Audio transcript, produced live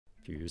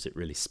If you use it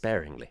really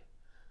sparingly,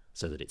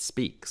 so that it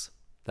speaks,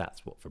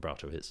 that's what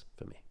vibrato is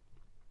for me.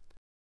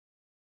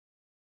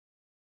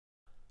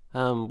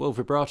 Well,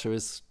 vibrato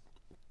is,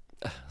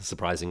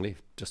 surprisingly,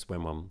 just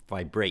when one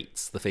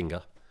vibrates the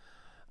finger,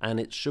 and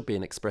it should be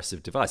an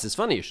expressive device. It's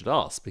funny you should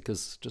ask,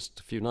 because just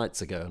a few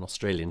nights ago an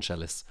Australian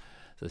cellist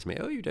said to me,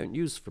 "Oh, you don't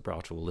use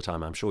vibrato all the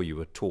time. I'm sure you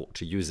were taught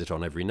to use it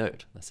on every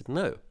note." I said,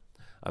 "No,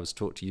 I was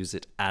taught to use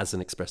it as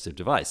an expressive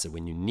device, so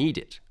when you need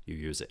it, you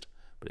use it,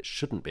 but it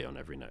shouldn't be on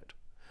every note."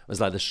 It was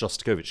like the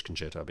Shostakovich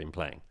concerto I've been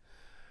playing.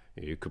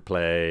 You could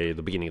play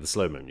the beginning of the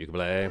slow movement, you could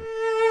play...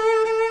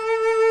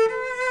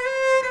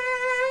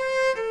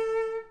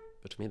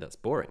 But to me that's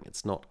boring.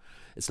 It's not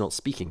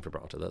speaking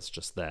vibrato, that's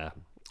just there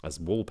as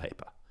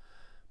wallpaper.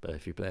 But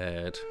if you play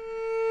it...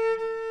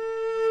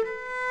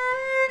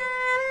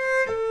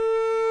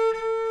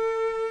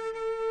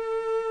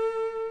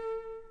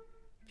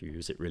 if you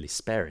use it really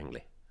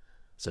sparingly,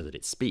 so that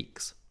it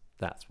speaks,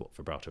 that's what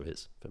vibrato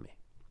is for me.